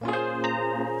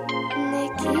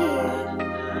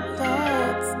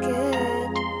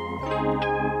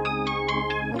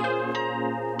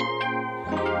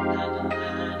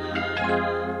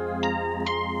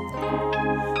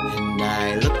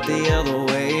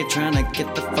day trying to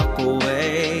get the fuck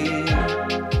away.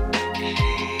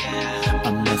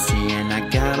 I'm messy and I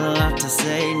got a lot to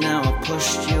say. Now I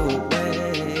pushed you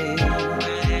away.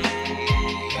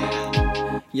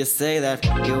 You say that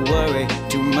you worry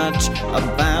too much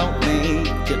about me,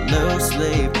 get no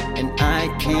sleep, and I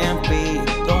can't be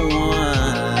the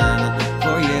one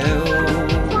for you.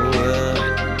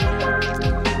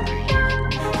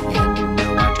 And you know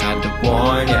I tried to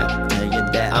warn you, tell you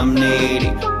that I'm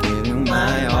needy, give you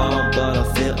my all, but I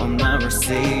feel I'm not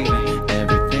receiving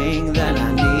everything that I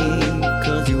need,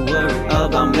 cause you worry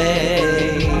about me.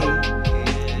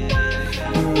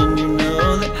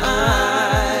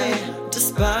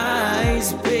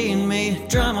 Being me,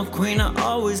 drama queen, I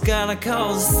always gotta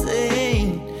cause a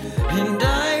scene. And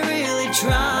I really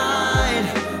tried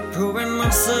proving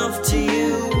myself to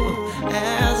you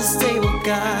as a stable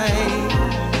guy.